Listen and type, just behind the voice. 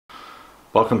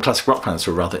Welcome Classic Rock fans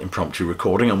to a rather impromptu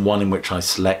recording, and one in which I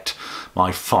select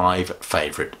my 5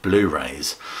 favourite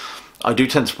Blu-rays. I do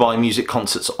tend to buy music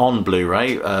concerts on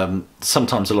Blu-ray.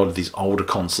 Sometimes a lot of these older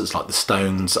concerts like the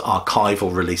Stones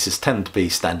archival releases tend to be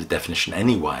standard definition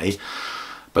anyway,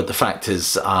 but the fact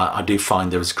is I do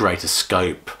find there is greater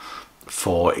scope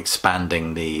for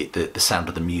expanding the sound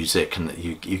of the music, and that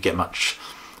you get much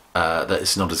that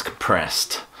it's not as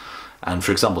compressed. And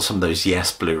for example, some of those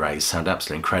Yes Blu-rays sound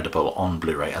absolutely incredible on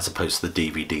Blu-ray as opposed to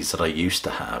the DVDs that I used to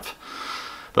have.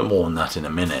 But more on that in a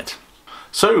minute.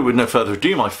 So with no further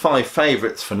ado, my 5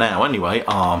 favourites for now anyway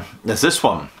are, there's this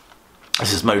one.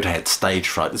 This is Motorhead Stage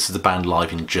Fright. This is the band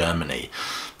live in Germany.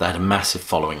 They had a massive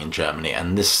following in Germany,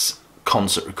 and this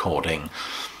concert recording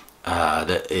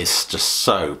that is just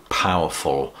so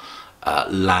powerful,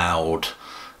 loud,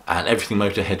 and everything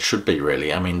Motorhead should be,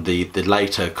 really. I mean, the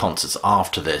later concerts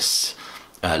after this,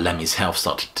 Lemmy's health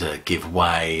started to give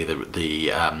way. The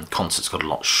concerts got a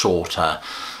lot shorter.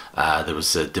 There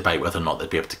was a debate whether or not they'd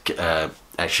be able to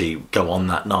actually go on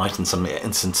that night in some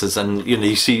instances. And you know,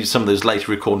 you see some of those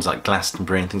later recordings like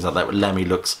Glastonbury and things like that, where Lemmy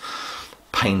looks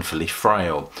painfully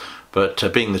frail. But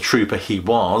being the trooper he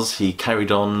was, he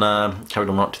carried on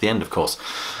right to the end, of course.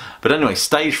 But anyway,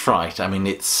 Stage Fright. I mean,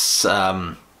 it's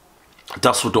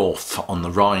Dusseldorf on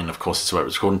the Rhine, of course, is where it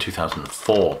was recorded in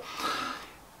 2004.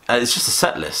 It's just a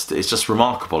set list. It's just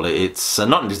remarkable. It's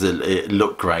not only does it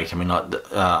look great. I mean,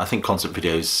 I think concert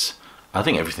videos, I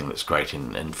think everything looks great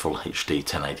in full HD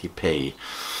 1080p,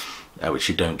 which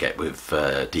you don't get with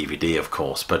DVD, of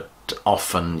course. But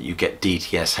often you get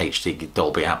DTS HD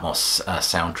Dolby Atmos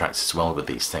soundtracks as well with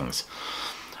these things.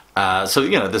 So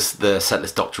you know, the set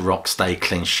list, Dr. Rock, Stay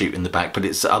Clean, Shoot in the Back, but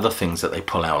it's other things that they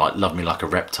pull out, like Love Me Like a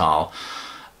Reptile.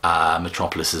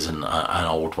 Metropolis is an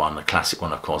old one, a classic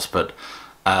one, of course, but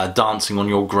Dancing on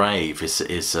Your Grave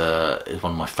is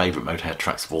one of my favourite Motorhead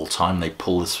tracks of all time. They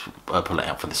pull it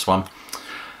out for this one.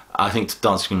 I think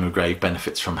Dancing on Your Grave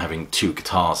benefits from having 2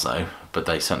 guitars though, but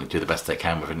they certainly do the best they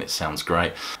can with it, and it sounds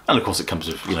great. And of course it comes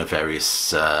with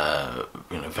various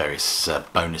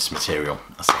bonus material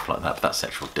and stuff like that. But that's the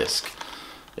actual disc,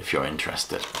 if you're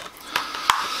interested.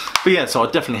 But yeah, so I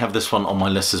definitely have this one on my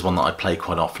list as one that I play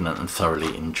quite often and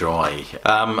thoroughly enjoy.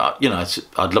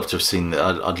 I'd love to have seen.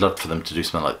 I'd love for them to do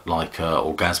something like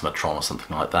Orgasmatron or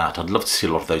something like that. I'd love to see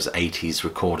a lot of those 80s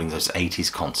recordings, those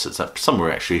 80s concerts. Some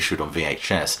were actually issued on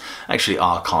VHS, actually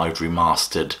archived,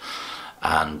 remastered,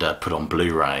 and put on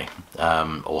Blu-ray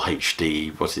or HD.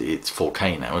 It's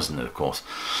 4K now, isn't it? Of course.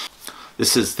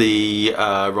 This is the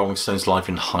Rolling Stones live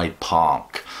in Hyde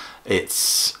Park.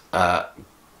 It's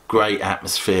great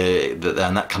atmosphere,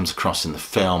 and that comes across in the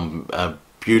film.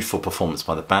 Beautiful performance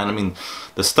by the band. I mean,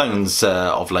 the Stones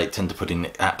of late tend to put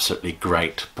in absolutely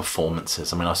great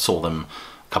performances. I mean, I saw them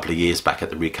a couple of years back at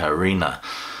the Ricoh Arena,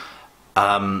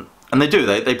 and they do.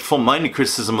 They perform. My only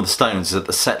criticism of the Stones is that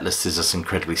the set list is just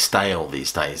incredibly stale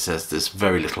these days. There's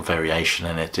very little variation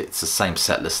in it. It's the same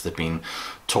set list they've been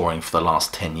touring for the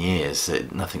last 10 years.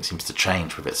 Nothing seems to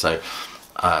change with it. So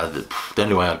the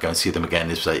only way I'd go and see them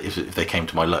again is if they came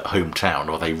to my hometown,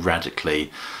 or they radically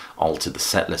altered the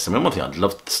set list. I mean, one thing I'd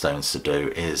love the Stones to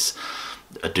do is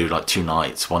do like 2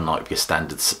 nights. One night would be a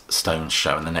standard Stones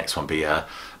show, and the next one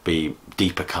be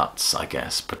deeper cuts, I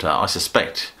guess. But I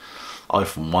suspect, I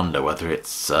often wonder whether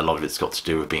a lot of it's got to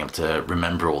do with being able to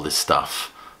remember all this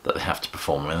stuff that they have to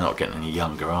perform. I mean, they're not getting any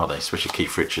younger, are they? Especially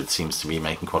Keith Richards seems to be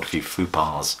making quite a few faux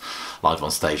pas live on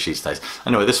stage these days.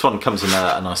 Anyway, this one comes in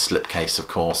a nice slipcase, of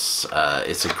course.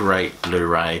 It's a great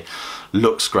Blu-ray,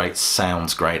 looks great,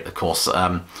 sounds great, of course.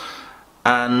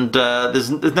 And there's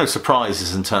no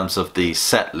surprises in terms of the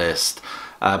set list.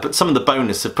 But some of the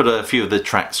bonus, have put a few of the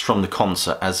tracks from the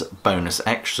concert as bonus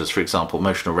extras. For example,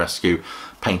 Emotional Rescue,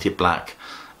 Painted Black,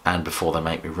 and Before They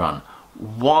Make Me Run.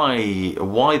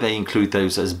 Why they include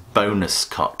those as bonus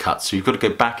cuts? So you've got to go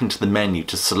back into the menu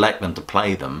to select them, to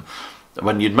play them,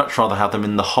 when you'd much rather have them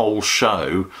in the whole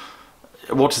show.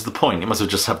 What is the point? You might as well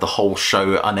just have the whole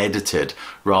show unedited,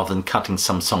 rather than cutting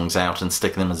some songs out and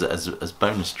sticking them as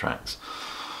bonus tracks.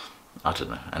 I don't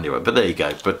know. Anyway, but there you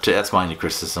go. But that's my only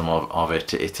criticism of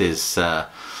it. It is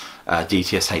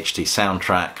DTS HD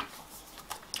soundtrack,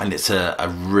 and it's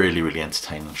a really, really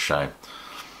entertaining show.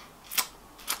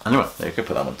 Anyway, there you go,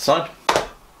 put that one aside.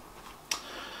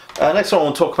 Next one I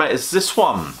want to talk about is this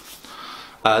one.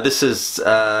 This is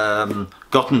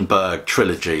Gothenburg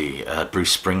Trilogy,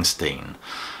 Bruce Springsteen.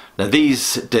 Now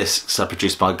these discs are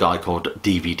produced by a guy called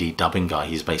DVD Dubbing Guy.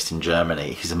 He's based in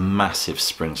Germany. He's a massive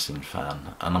Springsteen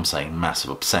fan, and I'm saying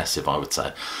massive, obsessive, I would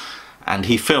say. And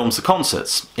he films the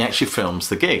concerts. He actually films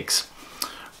the gigs.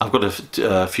 I've got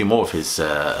a few more of his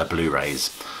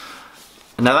Blu-rays.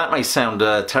 Now that may sound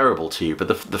terrible to you, but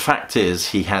the fact is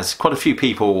he has quite a few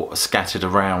people scattered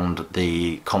around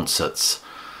the concerts.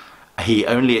 He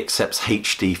only accepts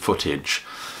HD footage,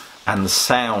 and the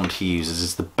sound he uses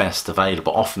is the best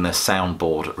available. Often they're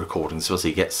soundboard recordings, so as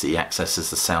he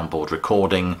accesses the soundboard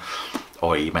recording,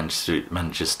 or he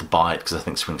manages to buy it, because I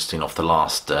think Springsteen, off the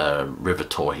last River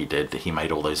tour he did, he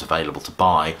made all those available to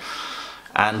buy,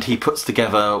 and he puts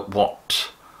together what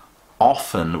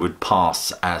often would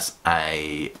pass as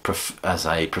a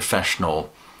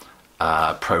professional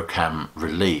pro-cam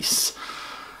release.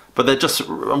 But they're just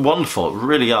wonderful,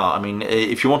 really are. I mean,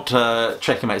 if you want to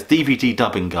check him out, it's DVD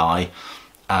Dubbing Guy.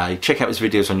 Check out his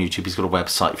videos on YouTube. He's got a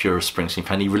website if you're a Springsteen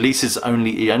fan. He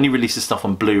only releases stuff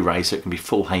on Blu-ray, so it can be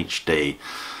full HD.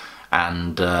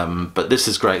 And but this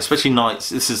is great, especially nights.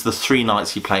 This is the 3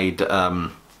 nights he played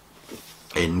in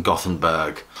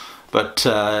Gothenburg. But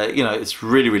you know, it's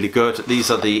really, really good. These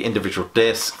are the individual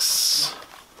discs.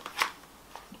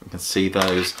 You can see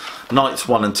those. Nights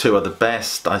 1 and 2 are the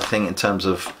best, I think, in terms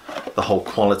of the whole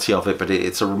quality of it. But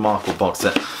it's a remarkable box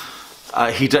set.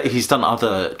 He's done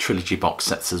other trilogy box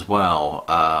sets as well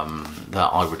that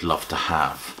I would love to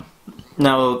have.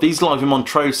 Now, these Live in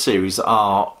Montreux series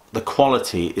the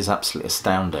quality is absolutely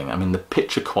astounding. I mean, the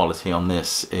picture quality on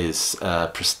this is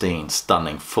pristine,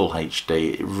 stunning, full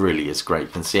HD. It really is great.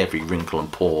 You can see every wrinkle and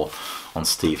pore on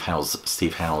Steve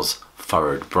Howe's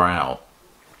furrowed brow.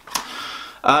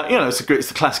 You know, it's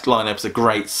the classic lineup. It's a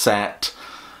great set,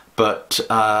 but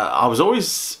I was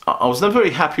never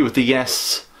very happy with the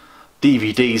Yes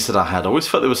DVDs that I had. I always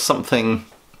felt there was something.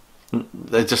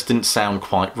 They just didn't sound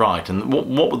quite right, and what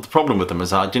was the problem with them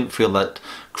is I didn't feel that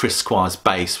Chris Squire's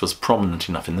bass was prominent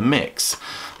enough in the mix.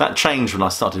 That changed when I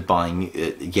started buying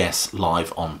Yes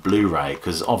live on Blu-ray,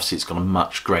 because obviously it's got a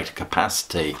much greater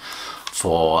capacity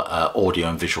for audio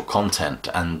and visual content,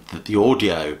 and the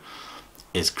audio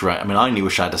is great. I mean, I only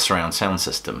wish I had a surround sound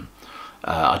system.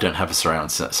 I don't have a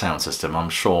surround sound system. I'm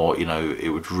sure, you know, it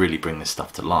would really bring this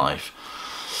stuff to life.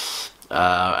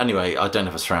 Anyway, I don't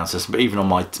have a surround system, but even on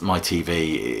my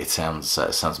TV, it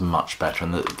sounds much better,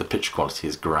 and the picture quality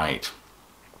is great.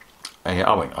 I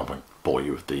won't bore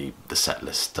you with the set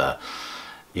list,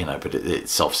 you know, but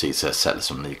it's obviously a set list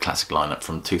from the classic lineup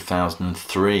from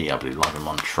 2003, I believe, Live in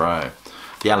Montreux.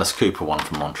 The Alice Cooper one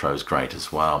from Montreux is great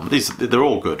as well. They're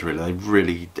all good, really. They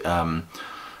really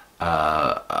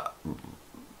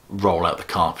roll out the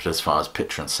carpet as far as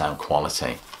picture and sound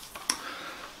quality.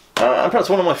 And perhaps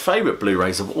one of my favourite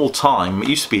Blu-rays of all time, it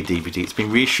used to be a DVD, it's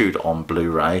been reissued on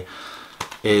Blu-ray,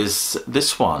 is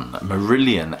this one,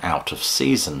 Marillion Out of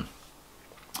Season.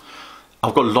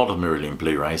 I've got a lot of Marillion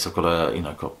Blu-rays. I've got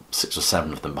got 6 or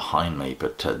 7 of them behind me,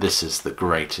 but this is the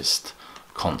greatest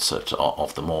concert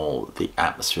of them all. The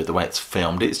atmosphere, the way it's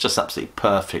filmed, it's just absolutely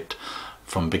perfect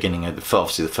from beginning.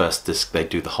 Obviously the first disc, they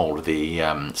do the whole of the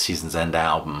Season's End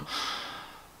album,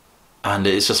 and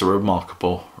it's just a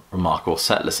remarkable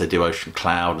set list. They do Ocean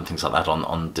Cloud and things like that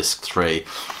on disc 3,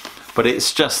 but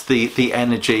it's just the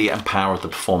energy and power of the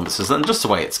performances and just the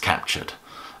way it's captured.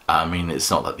 I mean, it's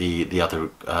not that the other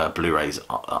Blu-rays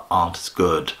aren't as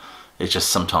good. It's just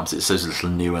sometimes it's those little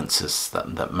nuances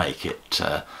that make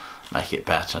it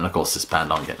better. And of course, this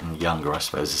band, I'm getting younger, I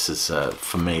suppose. This is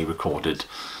for me recorded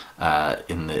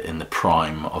in the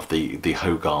prime of the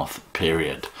Hogarth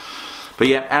period. But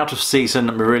yeah, Out of Season,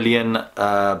 Marillion,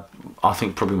 I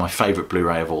think probably my favourite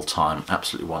Blu-ray of all time.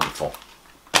 Absolutely wonderful.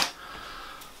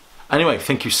 Anyway,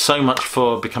 thank you so much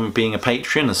for being a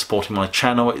Patreon and supporting my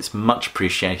channel. It's much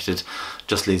appreciated.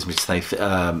 Just leaves me to say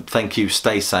thank you,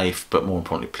 stay safe, but more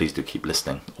importantly, please do keep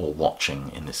listening, or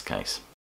watching in this case.